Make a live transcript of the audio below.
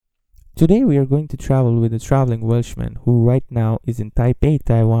Today we are going to travel with a traveling Welshman who right now is in Taipei,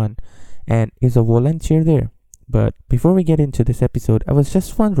 Taiwan, and is a volunteer there. But before we get into this episode, I was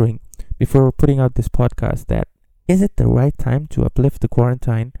just wondering, before putting out this podcast, that is it the right time to uplift the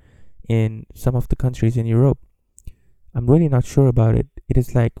quarantine in some of the countries in Europe? I'm really not sure about it. It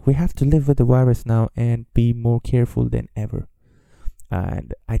is like we have to live with the virus now and be more careful than ever.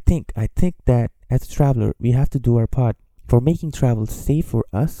 And I think that as a traveler, we have to do our part for making travel safe for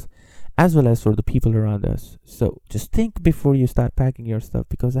us as well as for the people around us. So just think before you start packing your stuff,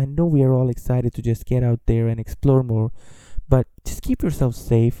 because I know we are all excited to just get out there and explore more, but just keep yourself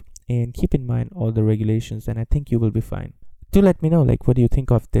safe and keep in mind all the regulations, and I think you will be fine. Do let me know, what do you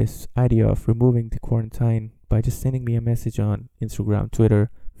think of this idea of removing the quarantine by just sending me a message on Instagram,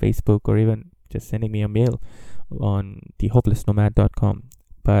 Twitter, Facebook, or even just sending me a mail on thehopelessnomad.com.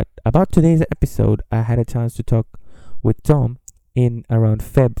 But about today's episode, I had a chance to talk with Tom in around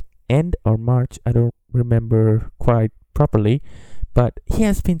end or March, I don't remember quite properly, but he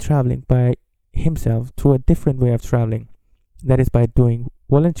has been traveling by himself to a different way of traveling, that is by doing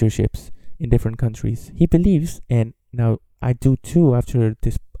volunteerships in different countries. He believes, and now I do too after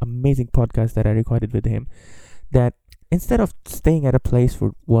this amazing podcast that I recorded with him, that instead of staying at a place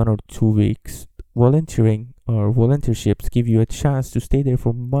for 1 or 2 weeks, volunteering or volunteerships give you a chance to stay there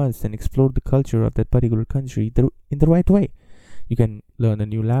for months and explore the culture of that particular country in the right way. You can learn a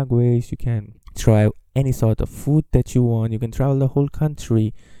new language, you can try any sort of food that you want, you can travel the whole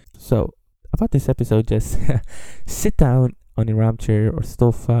country. So about this episode, just sit down on your armchair or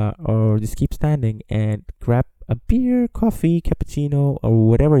sofa, or just keep standing and grab a beer, coffee, cappuccino, or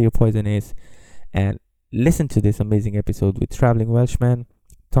whatever your poison is, and listen to this amazing episode with traveling Welshman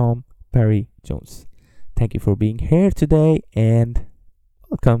Tom Parry Jones. Thank you for being here today, and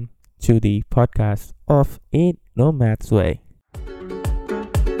welcome to the podcast of A Nomad's Way.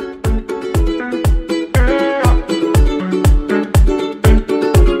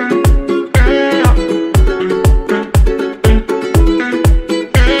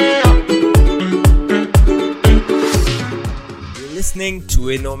 Listening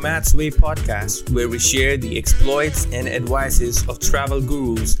to a Nomad's Way podcast, where we share the exploits and advices of travel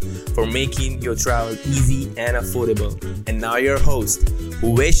gurus for making your travel easy and affordable. And now your host,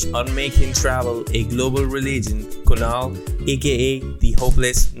 who wish on making travel a global religion, Kunal, aka the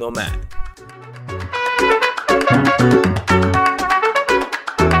Hopeless Nomad.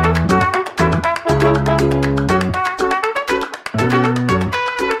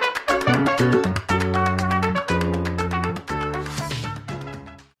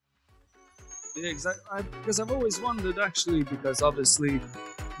 Exactly, because I've always wondered, actually, because obviously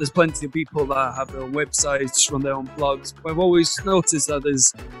there's plenty of people that have their websites, run their own blogs, but I've always noticed that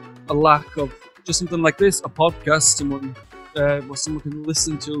there's a lack of just something like this, a podcast, where someone can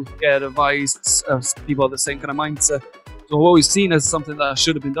listen to, get advice, people of the same kind of mindset. So I've always seen as something that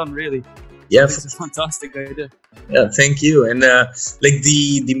should have been done, really. Yeah, it's a fantastic idea. Yeah, thank you. And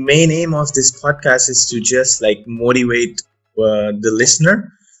the main aim of this podcast is to just motivate the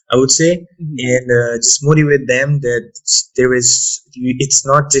listener, I would say, and just motivate them that it's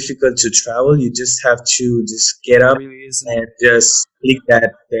not difficult to travel. You just have to just get up and just click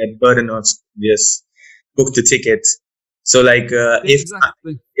that button of just book the ticket. So if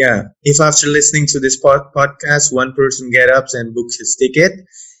after listening to this podcast, one person get up and books his ticket,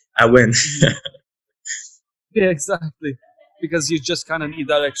 I win. Yeah, exactly. Because you just kind of need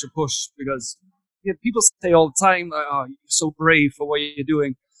that extra push, because people say all the time, oh, you're so brave for what you're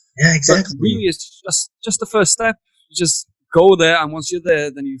doing. Yeah, exactly. But really, it's just the first step. You just go there, and once you're there,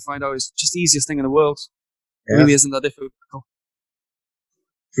 then you find out it's just the easiest thing in the world. Yeah. It really isn't that difficult.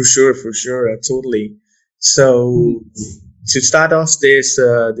 For sure, totally. So, to start off this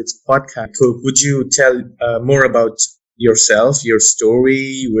podcast, would you tell more about yourself, your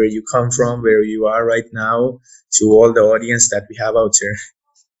story, where you come from, where you are right now, to all the audience that we have out here?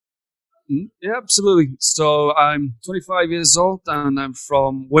 Yeah, absolutely. So I'm 25 years old and I'm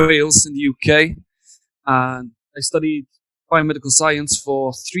from Wales in the UK, and I studied biomedical science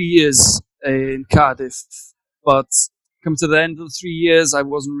for 3 years in Cardiff. But coming to the end of the 3 years, I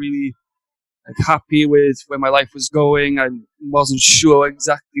wasn't really happy with where my life was going. I wasn't sure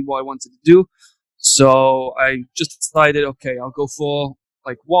exactly what I wanted to do. So I just decided, okay, I'll go for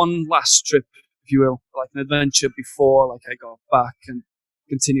one last trip, if you will, like an adventure before I got back and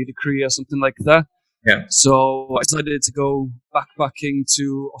continue the career, something like that. Yeah. So I decided to go backpacking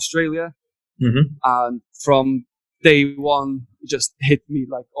to Australia. Mm-hmm. And from day one, it just hit me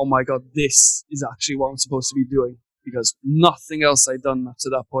oh my God, this is actually what I'm supposed to be doing. Because nothing else I'd done up to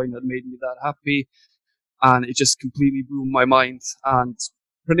that point had made me that happy. And it just completely blew my mind. And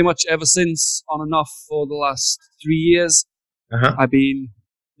pretty much ever since, on and off for the last 3 years. Uh-huh. I've been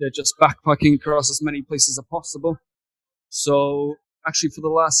just backpacking across as many places as possible. So actually, for the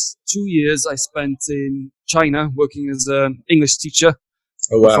last 2 years, I spent in China working as an English teacher.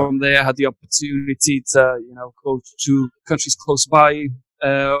 Oh wow. From there, I had the opportunity to, go to countries close by,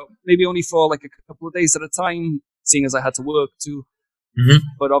 maybe only for like a couple of days at a time, seeing as I had to work too. Mm-hmm.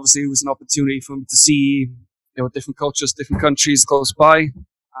 But obviously, it was an opportunity for me to see, different cultures, different countries close by.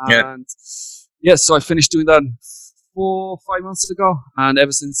 And so I finished doing that 4 or 5 months ago, and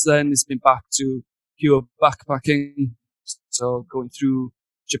ever since then, it's been back to pure backpacking. So going through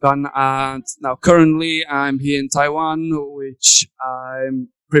Japan, and now currently I'm here in Taiwan, which I'm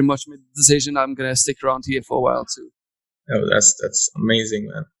pretty much made the decision I'm going to stick around here for a while too. Oh, that's amazing,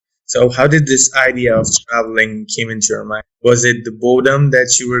 man. So how did this idea of traveling came into your mind? Was it the boredom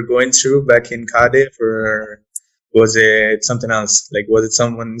that you were going through back in Cardiff, or was it something else? Like, was it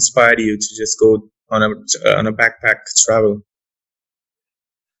someone inspired you to just go on a backpack travel?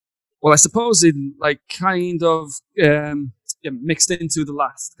 Well, I suppose it kind of mixed into the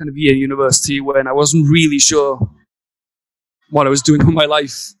last kind of year at university when I wasn't really sure what I was doing with my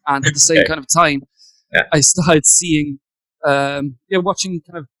life, and at the same kind of time, I started seeing, watching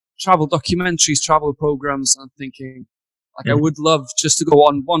kind of travel documentaries, travel programs, and thinking, I would love just to go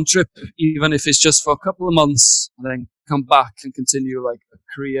on one trip, even if it's just for a couple of months, and then come back and continue like a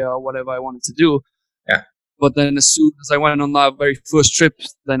career or whatever I wanted to do. Yeah. But then as soon as I went on that very first trip,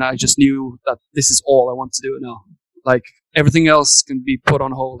 then I just knew that this is all I want to do now. Like, everything else can be put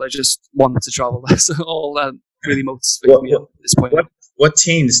on hold. I just want to travel. That's all that really motivates me at this point. What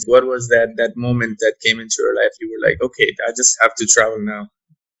changed? What was that moment that came into your life? You were like, okay, I just have to travel now.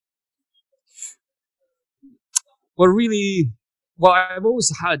 Well, I've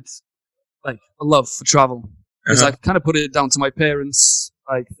always had like a love for travel, because I've kind of put it down to my parents.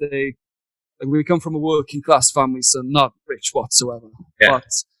 Like, we come from a working class family, so not rich whatsoever. Yeah. But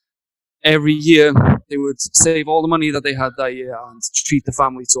every year they would save all the money that they had that year and treat the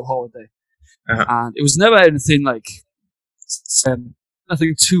family to a holiday. And it was never anything like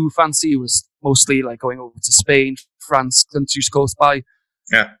nothing too fancy. It was mostly like going over to Spain, France, countries close by.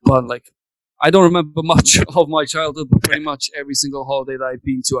 Yeah. But like, I don't remember much of my childhood, but pretty much every single holiday that I've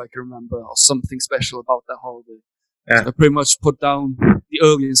been to, I can remember, or something special about that holiday. Yeah. So I pretty much put down the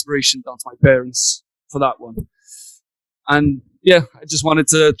early inspiration down to my parents for that one. And yeah, I just wanted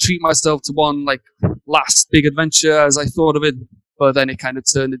to treat myself to one like last big adventure as I thought of it, but then it kind of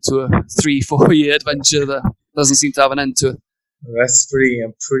turned into a 3-4 year adventure that doesn't seem to have an end to it. That's pretty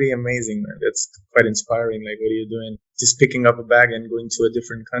amazing, man. That's quite inspiring. Like, what are you doing? Just picking up a bag and going to a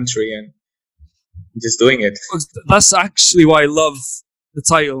different country and just doing it. That's actually why I love the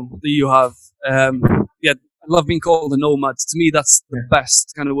title that you have. I love being called a nomad. To me, that's the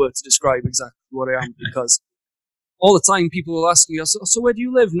best kind of word to describe exactly what I am, because all the time people will ask me, so where do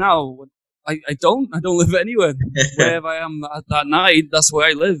you live now? I don't live anywhere. Wherever I am at that night, that's where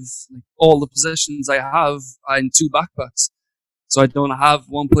I live. Like, all the possessions I have are in 2 backpacks. So I don't have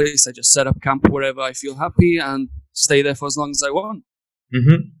one place. I just set up camp wherever I feel happy and stay there for as long as I want.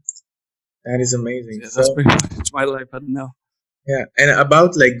 Mm-hmm. That is amazing. Yeah, that's pretty much my life now. Yeah, and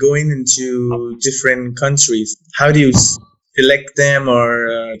about like going into different countries, how do you select them,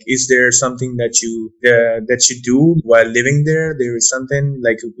 or is there something that you do while living there? There is something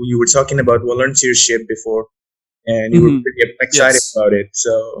like you were talking about volunteership before, and you were pretty excited about it.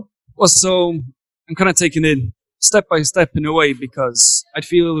 So I'm kind of taking it step by step in a way, because I'd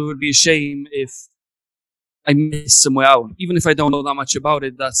feel it would be a shame if I miss somewhere out. Even if I don't know that much about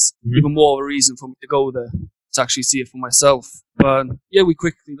it, that's even more of a reason for me to go there, to actually see it for myself. But yeah, we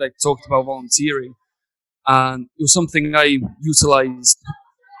quickly talked about volunteering, and it was something I utilized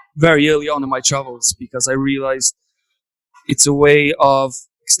very early on in my travels, because I realized it's a way of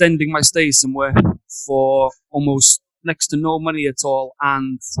extending my stay somewhere for almost next to no money at all,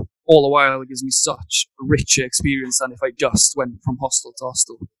 and all the while it gives me such a richer experience than if I just went from hostel to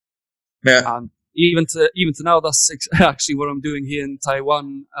hostel. Yeah. And even to now, that's actually what I'm doing here in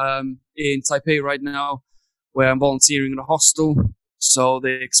Taiwan, in Taipei right now, where I'm volunteering in a hostel. So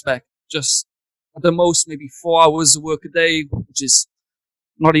they expect just at the most maybe 4 hours of work a day, which is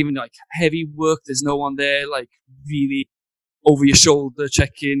not even like heavy work. There's no one there like really over your shoulder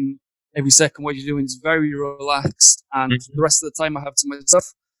checking every second what you're doing. It's very relaxed, and the rest of the time I have to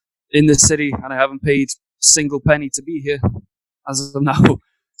myself in the city, and I haven't paid a single penny to be here as of now.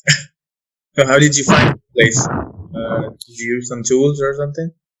 So how did you find the place? Did you use some tools or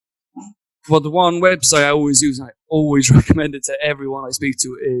something? Well, the one website I always use, and I always recommend it to everyone I speak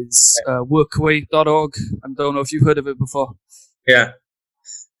to, is workaway.org. I don't know if you've heard of it before. Yeah.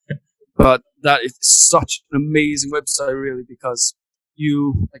 But that is such an amazing website, really, because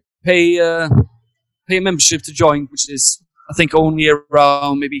you like pay a membership to join, which is I think only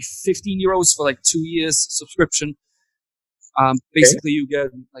around maybe €15 for like 2 years subscription. Basically, you get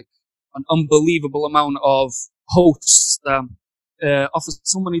like an unbelievable amount of hosts that offer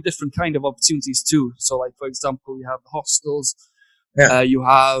so many different kind of opportunities too. So, like for example, you have the hostels. You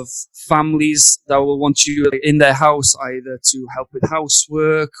have families that will want you in their house either to help with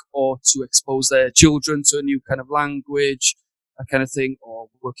housework or to expose their children to a new kind of language, that kind of thing, or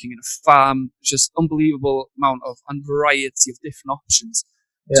working in a farm. Just unbelievable amount of and variety of different options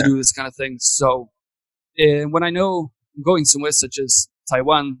to do this kind of thing. So when I know I'm going somewhere such as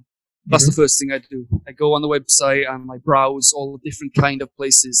Taiwan, that's the first thing I do. I go on the website and I browse all the different kind of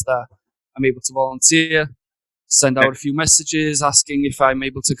places that I'm able to volunteer, send out a few messages asking if I'm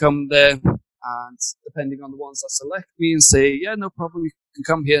able to come there, and depending on the ones that select me and say, yeah, no problem, you can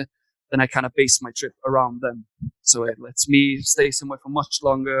come here, then I kind of base my trip around them. So it lets me stay somewhere for much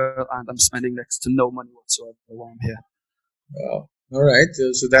longer, and I'm spending next to no money whatsoever while I'm here. Wow. All right.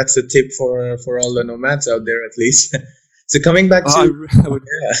 So that's a tip for all the nomads out there, at least. So coming back to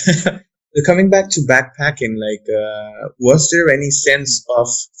coming back to backpacking, like, was there any sense of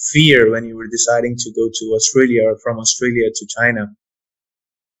fear when you were deciding to go to Australia or from Australia to China?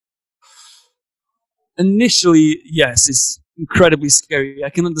 Initially, yes, it's incredibly scary. I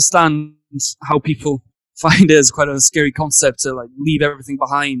can understand how people find it as quite a scary concept to like leave everything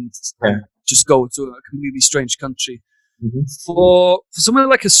behind and just go to a completely strange country. For somewhere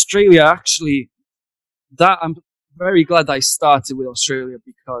like Australia, actually, that I'm very glad I started with Australia,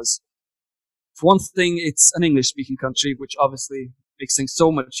 because for one thing, it's an English-speaking country, which obviously makes things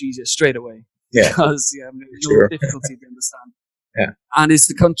so much easier straight away. Because no difficulty to understand. And it's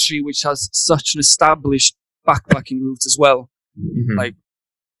the country which has such an established backpacking route as well. Like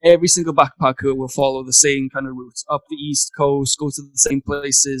every single backpacker will follow the same kind of routes up the east coast, go to the same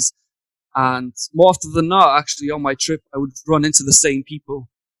places. And more often than not, actually, on my trip, I would run into the same people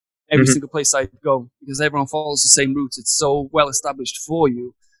every single place I'd go, because everyone follows the same route. It's so well established for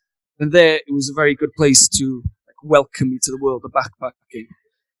you. And there, it was a very good place to like welcome me to the world of backpacking.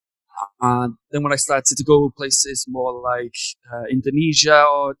 And then when I started to go places more like Indonesia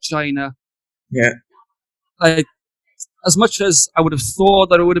or China, like as much as I would have thought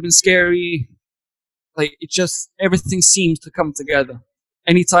that it would have been scary, like it just everything seemed to come together.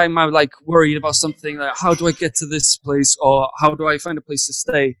 Anytime I'm like worried about something, like how do I get to this place or how do I find a place to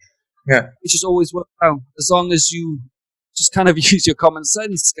stay? It just always works out as long as you just kind of use your common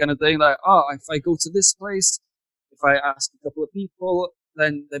sense kind of thing. Like, if I go to this place, if I ask a couple of people,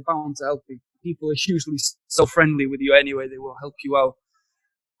 then they're bound to help me. People are usually so friendly with you anyway; they will help you out.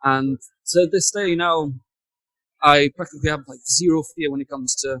 And to this day now, I practically have like zero fear when it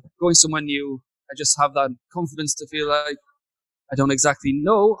comes to going somewhere new. I just have that confidence to feel like I don't exactly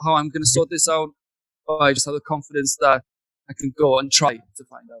know how I'm going to sort this out, but I just have the confidence that I can go and try to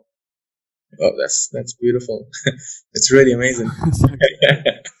find out. Oh, that's beautiful. It's really amazing.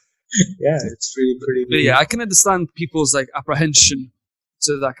 It's really pretty. But yeah, I can understand people's like apprehension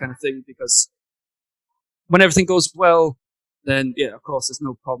to that kind of thing, because when everything goes well, then yeah, of course, there's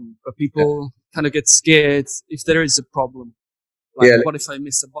no problem. But people kind of get scared if there is a problem. Like, what if I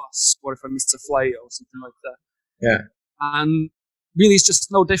miss a bus? What if I miss a flight or something like that? And really, it's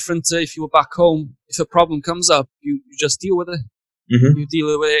just no different to if you were back home. If a problem comes up, you just deal with it. You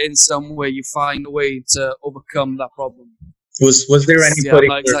deal with it in some way. You find a way to overcome that problem. Was there any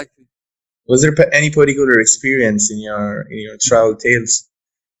particular was there any particular experience in your travel tales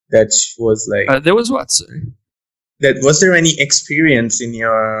that was like? There was what? Sorry. Was there any experience in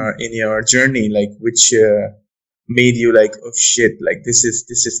your journey like which made you like, oh shit, like this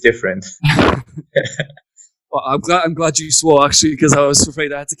is different? Well, I'm glad you swore, actually, because I was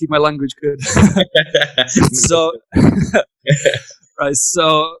afraid I had to keep my language good. So, right.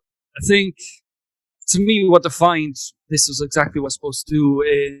 So I think to me, what defined this was exactly what I was supposed to do.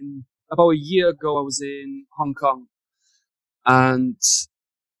 In about a year ago, I was in Hong Kong, and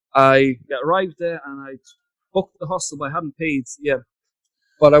I arrived there and I booked the hostel, but I hadn't paid yet.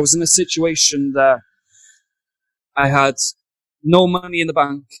 But I was in a situation that I had no money in the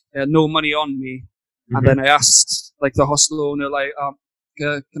bank, I had no money on me. And then I asked, like, the hostel owner, like,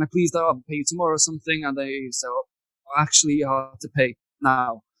 can I please pay you tomorrow or something? And they said, actually, you have to pay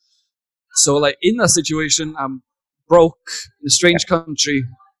now. So, like, in that situation, I'm broke in a strange country,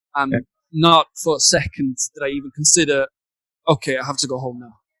 and not for a second did I even consider, okay, I have to go home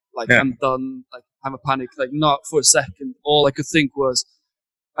now. Like, I'm done. Like, I'm a panic. Like, not for a second. All I could think was,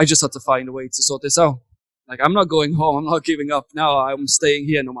 I just had to find a way to sort this out. Like, I'm not going home. I'm not giving up now. I'm staying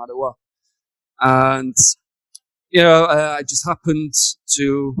here no matter what. And I just happened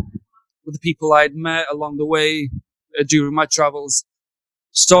to, with the people I'd met along the way during my travels,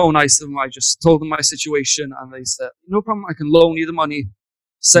 so nice of them. I just told them my situation, and they said, "No problem. I can loan you the money.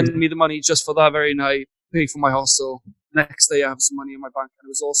 Send me the money just for that very night. Pay for my hostel. Next day, I have some money in my bank, and it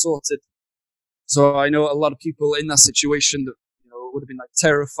was all sorted." So I know a lot of people in that situation that it would have been like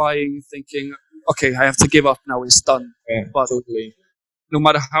terrifying, thinking, "Okay, I have to give up now. It's done." Yeah, But totally. no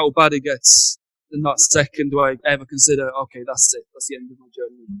matter how bad it gets, not a second do I ever consider, "Okay, that's it. That's the end of my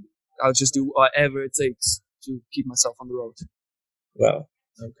journey. I'll just do whatever it takes to keep myself on the road." Wow.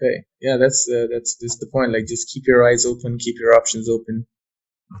 Okay. Yeah, that's the point. Like, just keep your eyes open, keep your options open,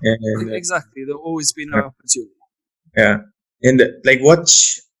 and Exactly. There'll always be an opportunity. yeah. And like, what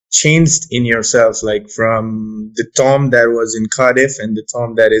changed in yourself, like from the Tom that was in Cardiff and the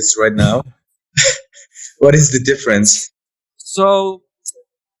Tom that is right now? What is the difference? So,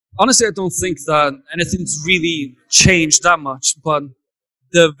 honestly, I don't think that anything's really changed that much, but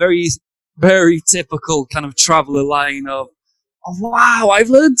the very, very typical kind of traveler line of, "Oh, wow, I've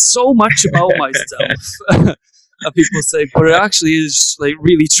learned so much about myself." That people say, but it actually is like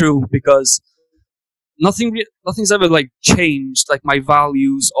really true, because nothing's ever like changed, like my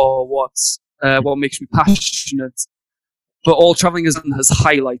values or what makes me passionate. But all traveling has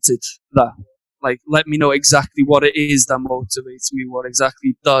highlighted that. Like, let me know exactly what it is that motivates me, what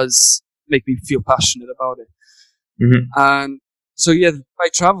exactly does make me feel passionate about it. Mm-hmm. And so, yeah, by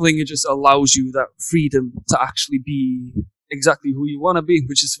traveling, it just allows you that freedom to actually be exactly who you want to be,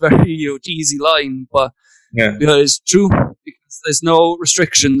 which is a very easy line, but Yeah. it's true, because there's no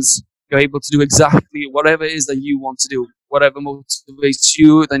restrictions. You're able to do exactly whatever it is that you want to do. Whatever motivates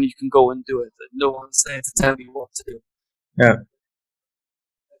you, then you can go and do it. No one's there to tell you what to do. Yeah.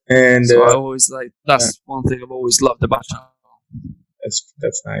 And So I always that's one thing I've always loved about travel.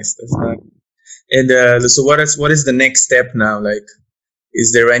 that's nice. That's nice. And so what is the next step now? Like,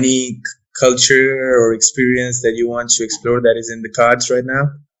 is there any culture or experience that you want to explore that is in the cards right now?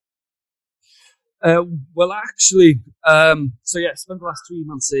 Well, actually, so yeah, I spent the last 3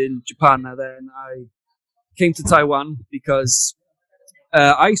 months in Japan, and then I came to Taiwan because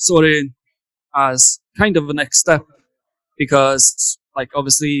I saw it as kind of a next step, because like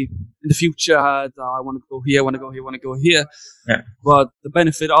obviously in the future I want to go here, I want to go here, I want to go here. Yeah. But the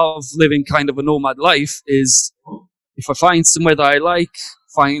benefit of living kind of a nomad life is, if I find somewhere that I like,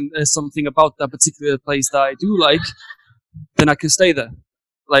 find something about that particular place that I do like, then I can stay there.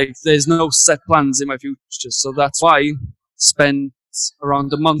 Like, there's no set plans in my future. So that's why I spent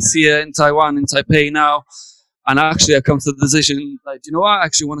around a month here in Taiwan, in Taipei now. And actually I come to the decision, like, you know what, I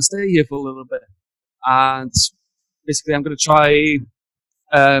actually want to stay here for a little bit. And basically I'm going to try,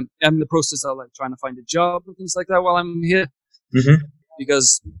 I'm in the process of like trying to find a job and things like that while I'm here. Mm-hmm.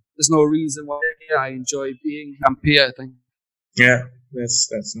 Because there's no reason why I enjoy being here, I think. Yeah,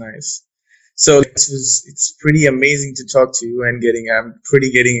 that's nice. So it's pretty amazing to talk to you, and I'm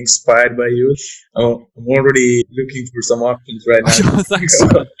pretty getting inspired by you. I'm already looking for some options right now. Thanks.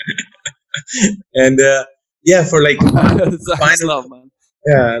 And yeah, for like Thanks, love, man.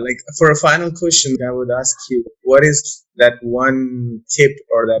 Yeah, like for a final question, I would ask you, what is that one tip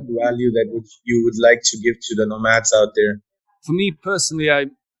or that value that you would like to give to the nomads out there? For me personally, I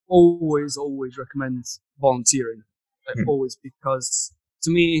always recommend volunteering. Always, because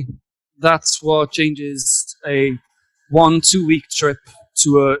to me, that's what changes a 1-2 week trip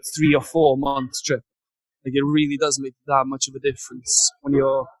to a 3 or 4 month trip. Like, it really does make that much of a difference when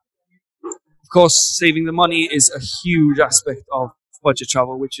you're, of course, saving the money is a huge aspect of budget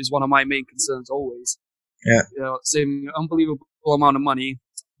travel, which is one of my main concerns always. Yeah. Saving an unbelievable amount of money,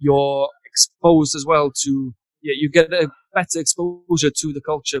 you're exposed as well to, you get a better exposure to the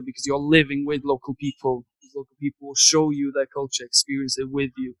culture because you're living with local people. Local people will show you their culture, experience it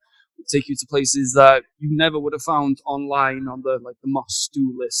with you, take you to places that you never would have found online on the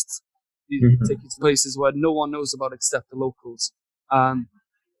must-do list. Take you to places where no one knows about except the locals.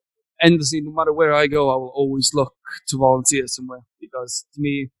 Endlessly, no matter where I go, I will always look to volunteer somewhere, because to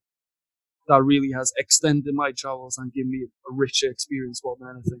me, that really has extended my travels and given me a richer experience more than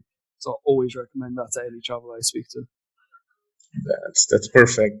anything. So I always recommend that to any traveler I speak to. That's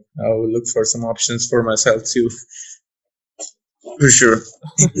perfect. I will look for some options for myself too. For sure.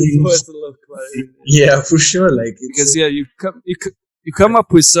 It's worth a look. Yeah, for sure. Like, because you come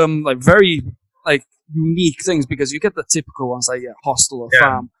up with some very unique things, because you get the typical ones like hostel or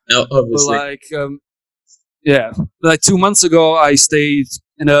farm. No, obviously. But 2 months ago I stayed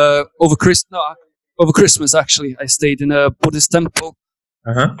in over Christmas actually. I stayed in a Buddhist temple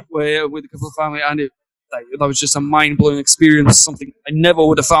where with a couple of family, and that was just a mind blowing experience. Something I never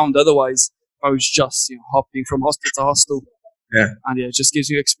would have found otherwise. I was just hopping from hostel to hostel. Yeah. And it just gives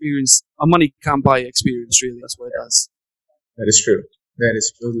you experience. Money can't buy experience, really. That's what it does. That is true. That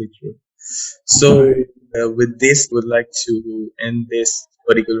is totally true. So with this, would like to end this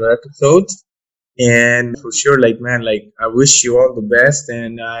particular episode. And for sure, like man, like I wish you all the best,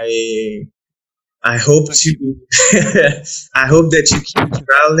 and I hope I hope that you keep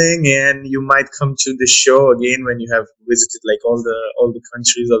traveling, and you might come to the show again when you have visited like all the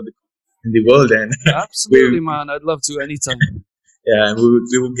countries of in the world. And absolutely, man, I'd love to anytime. Yeah, and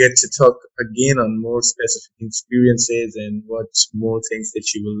we will get to talk again on more specific experiences and what more things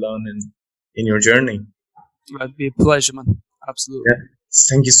that you will learn in your journey. It'd be a pleasure, man. Absolutely. Yeah.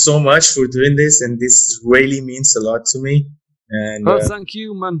 Thank you so much for doing this, and this really means a lot to me. And thank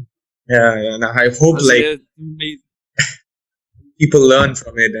you, man. Yeah, and I hope people learn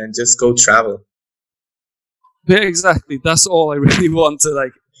from it and just go travel. Yeah, exactly. That's all I really want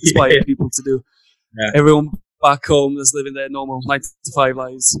to inspire people to do. Yeah. Everyone back home that's living their normal 9 to 5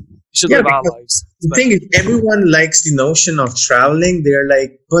 lives. You should live our lives. The thing is, everyone likes the notion of traveling. They're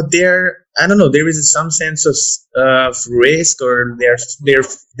like, but I don't know, there is some sense of risk, or there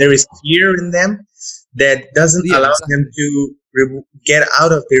is fear in them that doesn't allow them to get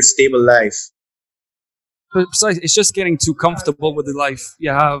out of their stable life. But besides, it's just getting too comfortable with the life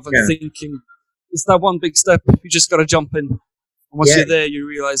you have and thinking it's that one big step. You just got to jump in. And once you're there, you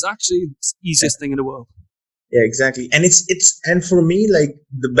realize actually it's the easiest thing in the world. Yeah, exactly. And and for me, like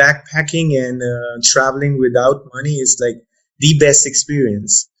the backpacking and traveling without money is like the best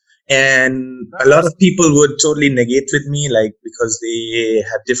experience. And a lot of people would totally negate with me, like, because they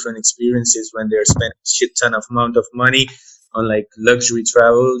have different experiences when they're spending a shit ton of amount of money on like luxury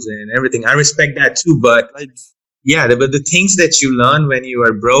travels and everything. I respect that too, but but the things that you learn when you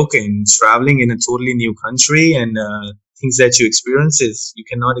are broke and traveling in a totally new country, and things that you experience, you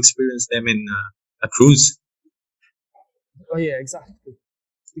cannot experience them in a cruise. Oh yeah, exactly.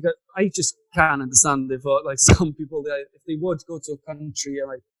 Because I just can't understand if some people, if they would go to a country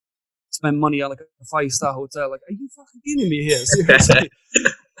and spend money on a 5-star hotel, are you fucking kidding me here? Seriously.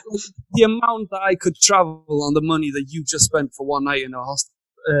 The amount that I could travel on the money that you just spent for one night in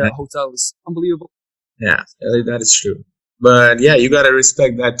a hotel is unbelievable. Yeah, that is true. But yeah, you gotta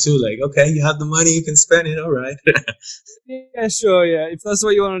respect that too. Like, okay, you have the money, you can spend it. All right. Yeah, sure. Yeah, if that's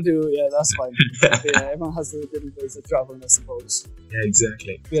what you want to do, yeah, that's fine. Everyone has their different ways of traveling, I suppose. Yeah,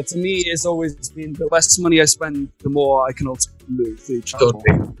 exactly. Yeah, to me, it's always been the less money I spend, the more I can ultimately travel.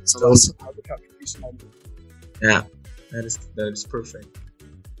 Totally. So that's how the calculation I do. Yeah, that is perfect.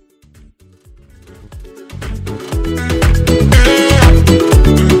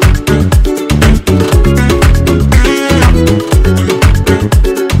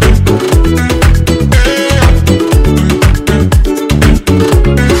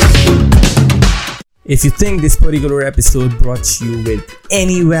 If you think this particular episode brought you with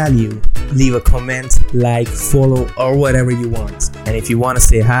any value, leave a comment, like, follow, or whatever you want. And if you want to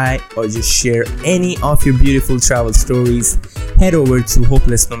say hi or just share any of your beautiful travel stories, head over to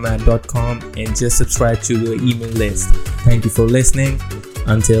hopelessnomad.com and just subscribe to the email list. Thank you for listening.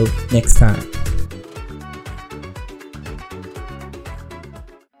 Until next time.